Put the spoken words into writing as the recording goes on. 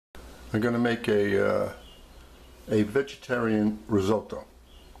I'm going to make a vegetarian risotto.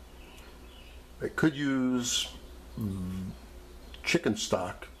 I could use chicken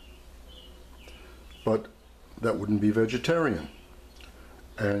stock, but that wouldn't be vegetarian.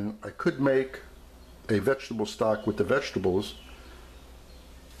 And I could make a vegetable stock with the vegetables,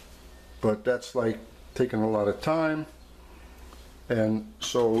 but that's like taking a lot of time. And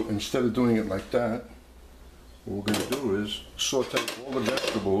so instead of doing it like that, what we're going to do is saute all the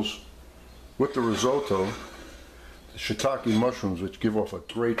vegetables with the risotto, the shiitake mushrooms, which give off a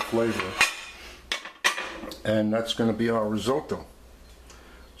great flavor, and that's going to be our risotto.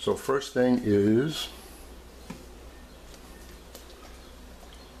 So first thing is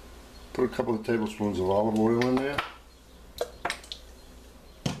put a couple of tablespoons of olive oil in there.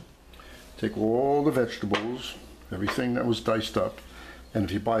 Take all the vegetables, everything that was diced up, and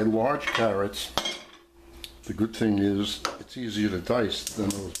if you buy large carrots, the good thing is it's easier to dice than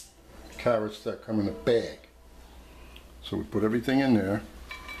those carrots that come in a bag. So we put everything in there.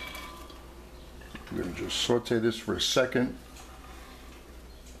 We're going to just saute this for a second.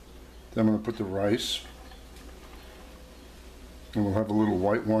 Then I'm going to put the rice. And we'll have a little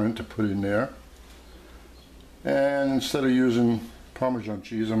white wine to put in there. And instead of using Parmesan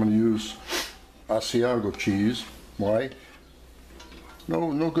cheese, I'm going to use Asiago cheese. Why?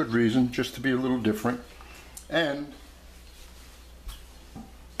 No good reason, just to be a little different. And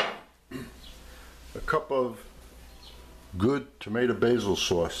a cup of good tomato basil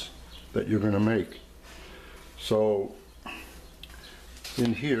sauce that you're going to make. So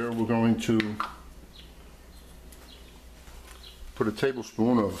in here we're going to put a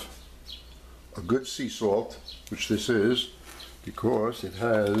tablespoon of a good sea salt, which this is, because it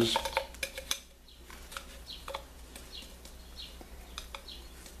has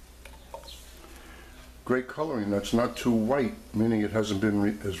great coloring that's not too white, meaning it hasn't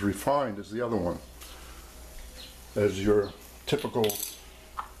been as refined as the other one, as your typical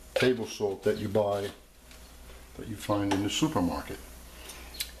table salt that you buy, that you find in the supermarket.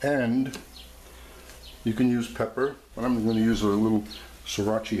 And you can use pepper, but I'm going to use a little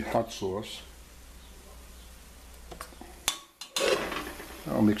sriracha hot sauce.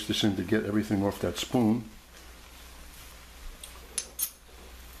 I'll mix this in to get everything off that spoon.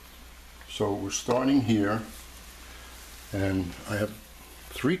 So we're starting here, and I have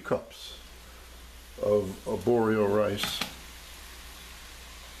 3 cups of arborio rice.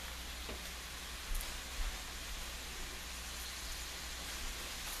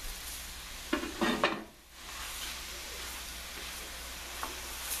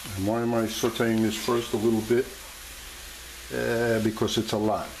 And why am I sauteing this first a little bit? Because it's a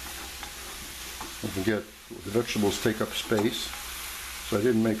lot. Don't forget, the vegetables take up space. So I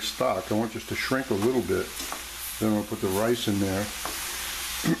didn't make stock. I want just to shrink a little bit. Then I'll put the rice in there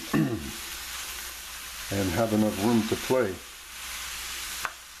and have enough room to play.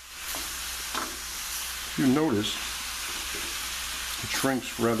 You notice it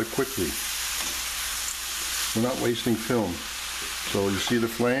shrinks rather quickly. We're not wasting film. So you see the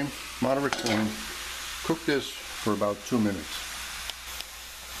flame? Moderate flame. Cook this for about 2 minutes.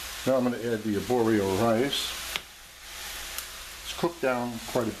 Now I'm going to add the arborio rice. Cook down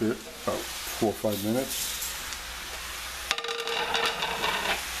quite a bit, about 4 or 5 minutes.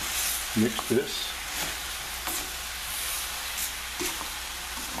 Mix this.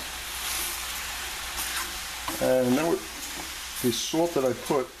 And now the salt that I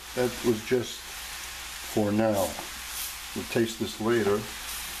put, that was just for now. We'll taste this later.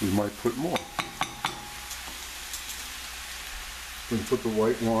 We might put more. Then put the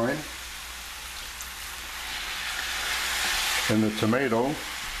white wine. And the tomato,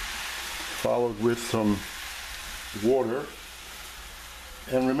 followed with some water.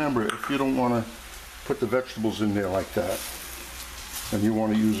 And remember, if you don't want to put the vegetables in there like that, and you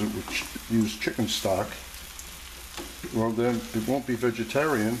want to use chicken stock, well then it won't be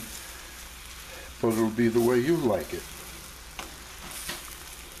vegetarian, but it'll be the way you like it.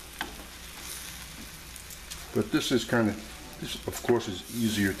 But this is this of course is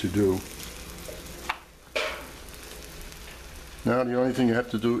easier to do. Now the only thing you have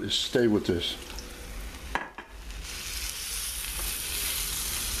to do is stay with this.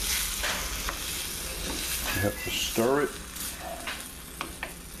 You have to stir it.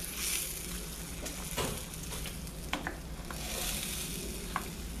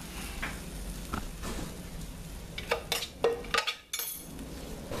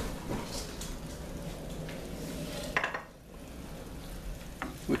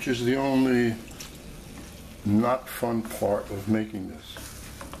 Which is the only not fun part of making this.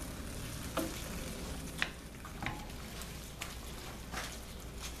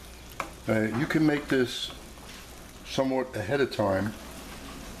 You can make this somewhat ahead of time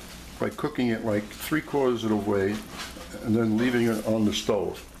by cooking it like 3/4 of the way and then leaving it on the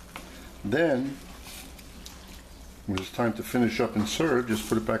stove. Then, when it's time to finish up and serve, just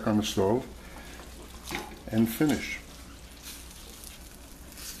put it back on the stove and finish.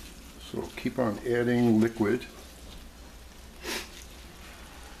 So keep on adding liquid.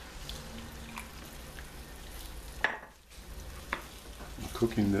 I'm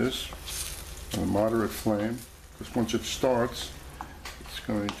cooking this on a moderate flame, because once it starts, it's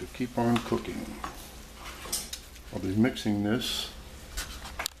going to keep on cooking. I'll be mixing this,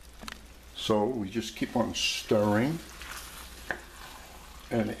 so we just keep on stirring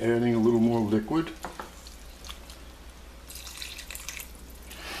and adding a little more liquid.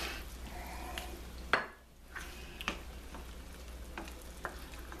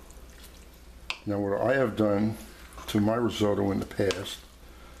 Now, what I have done to my risotto in the past,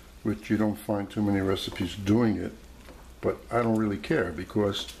 which you don't find too many recipes doing it, but I don't really care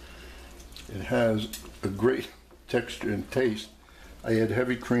because it has a great texture and taste. I add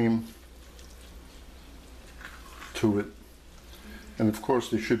heavy cream to it, and of course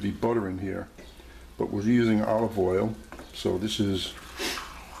there should be butter in here, but we're using olive oil, so this is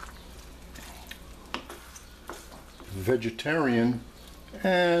vegetarian,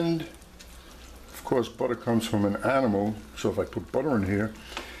 and of course butter comes from an animal, so if I put butter in here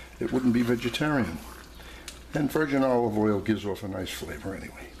it wouldn't be vegetarian, and virgin olive oil gives off a nice flavor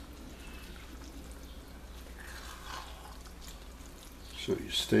anyway. So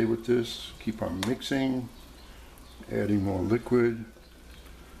you stay with this, keep on mixing, adding more liquid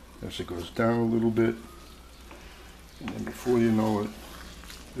as it goes down a little bit, and then before you know it,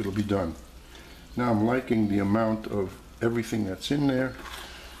 it'll be done. Now I'm liking the amount of everything that's in there.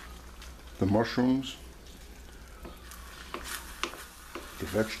 The mushrooms, the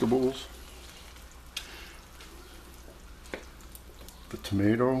vegetables, the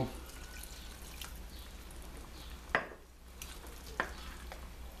tomato,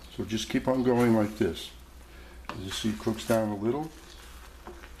 so just keep on going like this. As you see, it cooks down a little,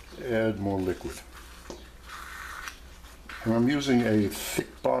 add more liquid. And I'm using a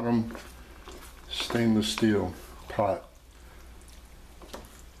thick bottom stainless steel pot.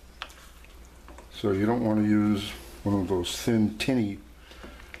 So you don't want to use one of those thin tinny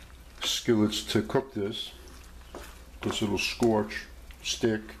skillets to cook this, because it'll scorch,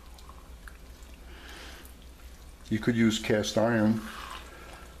 stick. You could use cast iron,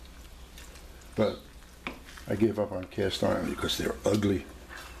 but I gave up on cast iron because they're ugly.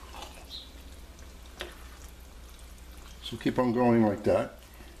 So keep on going like that.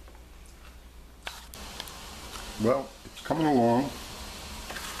 Well, it's coming along.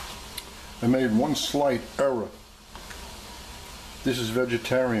 I made one slight error. This is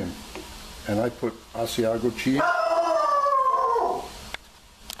vegetarian, and I put Asiago cheese.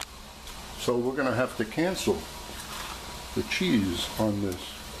 So we're going to have to cancel the cheese on this.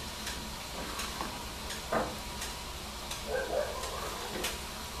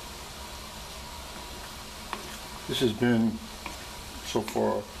 This has been, so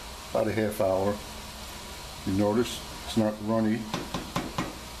far, about a half hour. You notice it's not runny.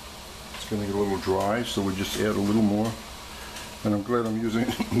 It's going to get a little dry, so we just add a little more. And I'm glad I'm using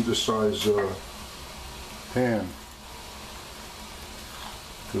this size pan,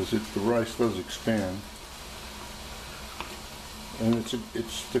 because the rice does expand. And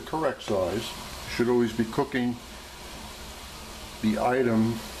it's the correct size. You should always be cooking the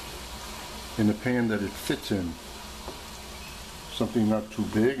item in the pan that it fits in. Something not too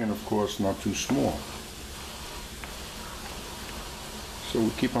big, and of course not too small. So we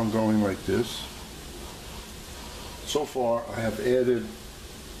keep on going like this. So far I have added,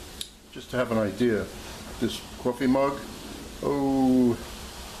 just to have an idea, this coffee mug,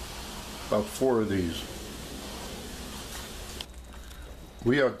 about 4 of these.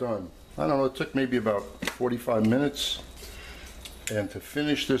 We are done. I don't know, it took maybe about 45 minutes. And to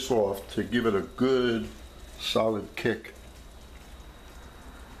finish this off, to give it a good solid kick,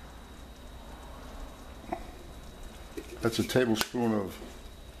 that's a tablespoon of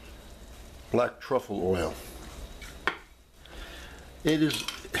black truffle oil. It is,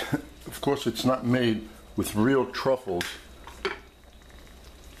 of course, it's not made with real truffles,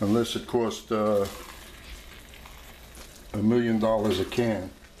 unless it cost $1 million a can.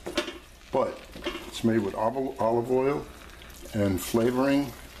 But it's made with olive oil and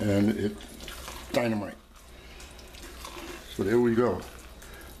flavoring, and it's dynamite. So there we go.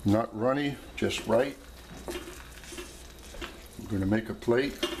 Not runny, just right. I'm going to make a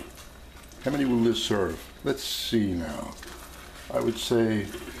plate. How many will this serve? Let's see now. I would say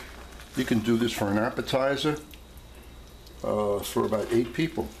You can do this for an appetizer for about 8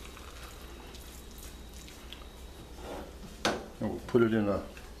 people. And we'll put it in the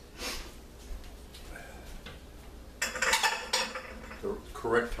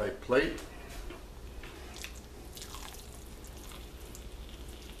correct type plate.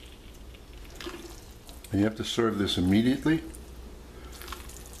 And you have to serve this immediately.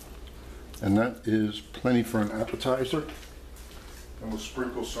 And that is plenty for an appetizer. And we'll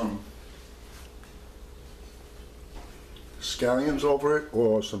sprinkle some scallions over it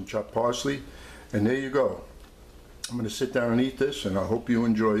or some chopped parsley. And there you go. I'm going to sit down and eat this, and I hope you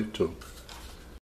enjoy it too.